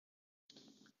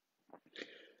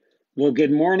Well,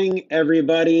 good morning,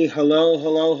 everybody. Hello,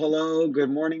 hello, hello. Good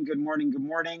morning, good morning, good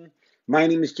morning. My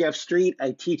name is Jeff Street.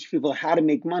 I teach people how to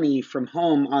make money from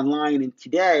home online. And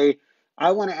today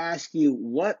I want to ask you,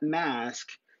 what mask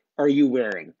are you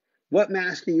wearing? What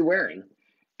mask are you wearing?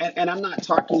 And I'm not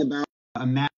talking about a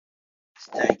mask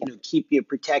to, keep you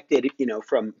protected,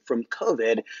 from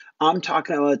COVID. I'm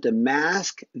talking about the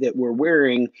mask that we're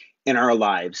wearing in our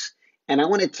lives. And I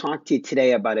want to talk to you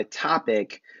today about a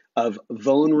topic of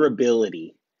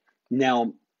vulnerability.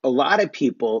 Now, a lot of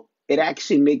people, it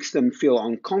actually makes them feel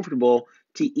uncomfortable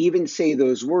to even say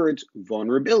those words,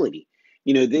 vulnerability.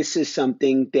 This is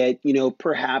something that,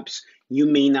 perhaps you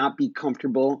may not be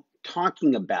comfortable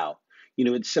talking about.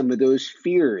 It's some of those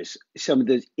fears, some of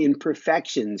those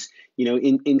imperfections,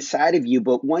 inside of you.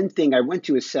 But one thing, I went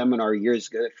to a seminar years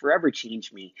ago that forever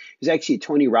changed me. It was actually a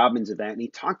Tony Robbins event, and he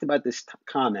talked about this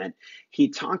comment. He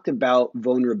talked about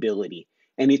vulnerability.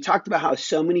 And he talked about how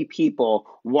so many people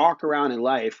walk around in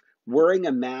life wearing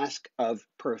a mask of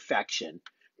perfection,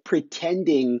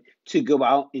 pretending to go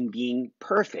out and being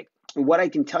perfect. And what I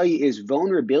can tell you is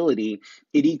vulnerability,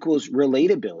 it equals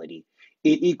relatability,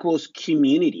 it equals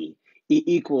community, it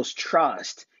equals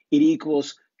trust, it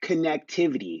equals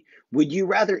connectivity. Would you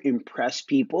rather impress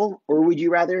people or would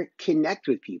you rather connect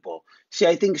with people? See,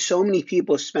 I think so many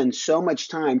people spend so much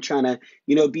time trying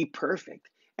to, be perfect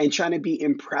and trying to be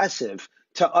impressive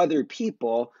to other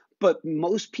people, but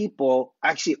most people,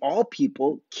 actually all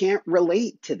people, can't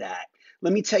relate to that.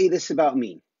 Let me tell you this about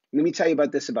me. Let me tell you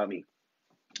about this about me.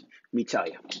 Let me tell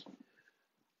you.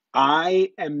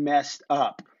 I am messed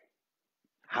up.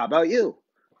 How about you?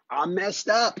 I'm messed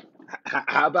up.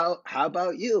 How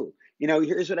about you?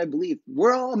 Here's what I believe.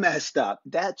 We're all messed up.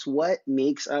 That's what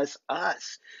makes us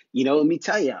us. Let me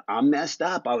tell you, I'm messed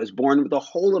up. I was born with a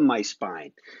hole in my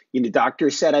spine. Doctor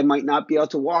said I might not be able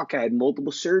to walk. I had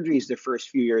multiple surgeries the first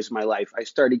few years of my life. I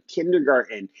started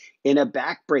kindergarten in a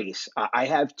back brace. I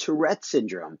have Tourette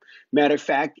syndrome. Matter of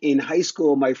fact, in high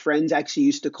school, my friends actually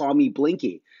used to call me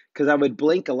Blinky because I would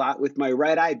blink a lot with my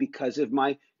right eye because of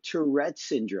my Tourette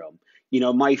syndrome.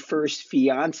 My first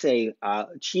fiance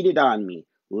cheated on me,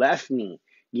 left me.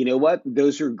 You know what?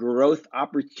 Those are growth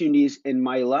opportunities in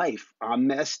my life. I'm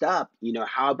messed up.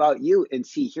 How about you? And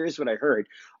see, here's what I heard.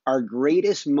 Our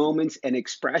greatest moments and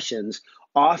expressions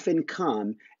often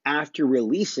come after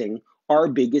releasing our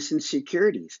biggest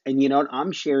insecurities. And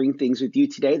I'm sharing things with you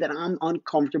today that I'm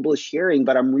uncomfortable sharing,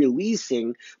 but I'm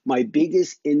releasing my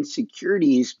biggest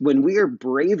insecurities. When we are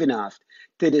brave enough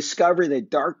to discover the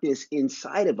darkness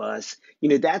inside of us,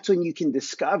 that's when you can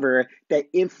discover that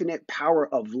infinite power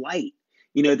of light,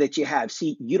 that you have.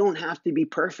 See, you don't have to be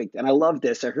perfect. And I love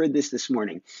this. I heard this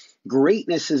morning.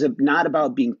 Greatness is not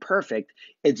about being perfect.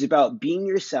 It's about being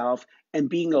yourself and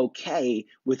being okay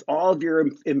with all of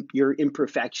your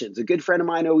imperfections. A good friend of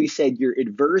mine always said, your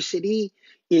adversity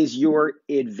is your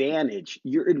advantage.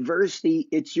 Your adversity,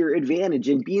 it's your advantage,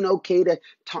 and being okay to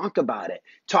talk about it.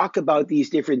 Talk about these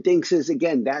different things, because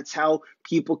again, that's how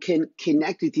people can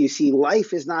connect with you. See,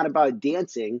 life is not about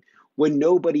dancing when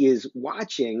nobody is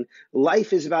watching.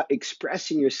 Life is about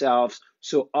expressing yourselves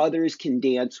so others can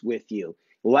dance with you.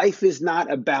 Life is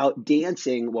not about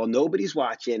dancing while nobody's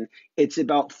watching. It's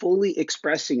about fully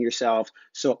expressing yourself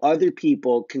so other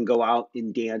people can go out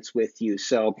and dance with you.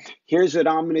 So here's what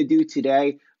I'm going to do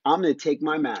today. I'm going to take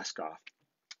my mask off.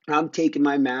 I'm taking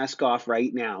my mask off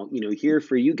right now, here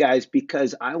for you guys,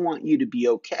 because I want you to be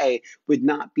okay with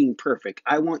not being perfect.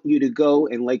 I want you to go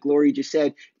and, like Lori just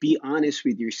said, be honest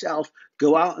with yourself.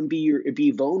 Go out and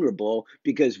be vulnerable,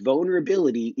 because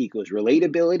vulnerability equals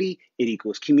relatability, it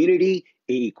equals community,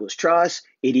 it equals trust,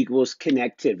 it equals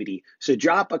connectivity. So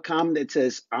drop a comment that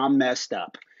says I'm messed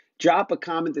up. Drop a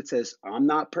comment that says I'm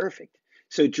not perfect.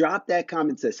 So drop that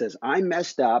comment that says I'm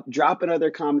messed up. Drop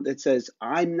another comment that says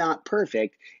I'm not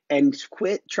perfect, and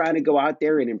quit trying to go out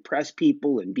there and impress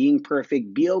people and being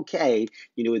perfect. Be okay,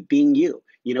 with being you.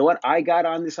 You know what? I got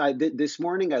on this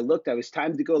morning. I looked. I was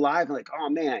time to go live. I'm like, oh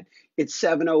man, it's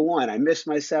 7:01. I missed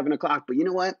my 7 o'clock. But you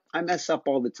know what? I mess up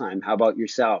all the time. How about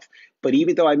yourself? But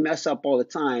even though I mess up all the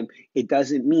time, it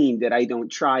doesn't mean that I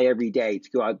don't try every day to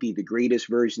go out and be the greatest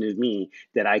version of me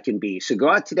that I can be. So go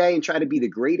out today and try to be the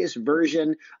greatest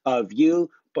version of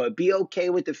you, but be okay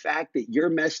with the fact that you're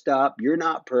messed up. You're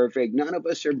not perfect. None of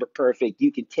us are perfect.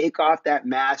 You can take off that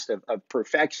mask of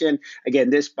perfection.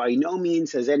 Again, this by no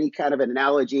means has any kind of an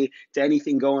analogy to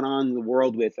anything going on in the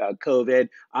world with COVID.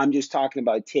 I'm just talking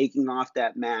about taking off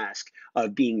that mask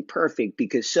of being perfect,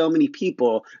 because so many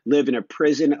people live in a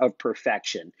prison of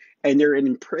perfection. and they're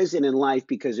in prison in life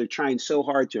because they're trying so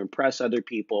hard to impress other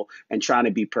people and trying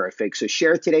to be perfect. So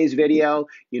share today's video.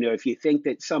 If you think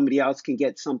that somebody else can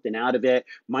get something out of it.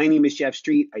 My name is Jeff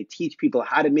Street. I teach people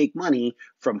how to make money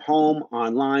from home,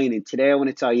 online, and today I want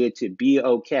to tell you to be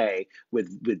okay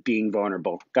with being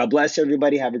vulnerable. God bless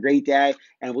everybody. Have a great day,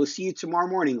 and we'll see you tomorrow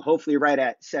morning, hopefully right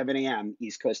at 7 a.m.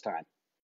 East Coast time.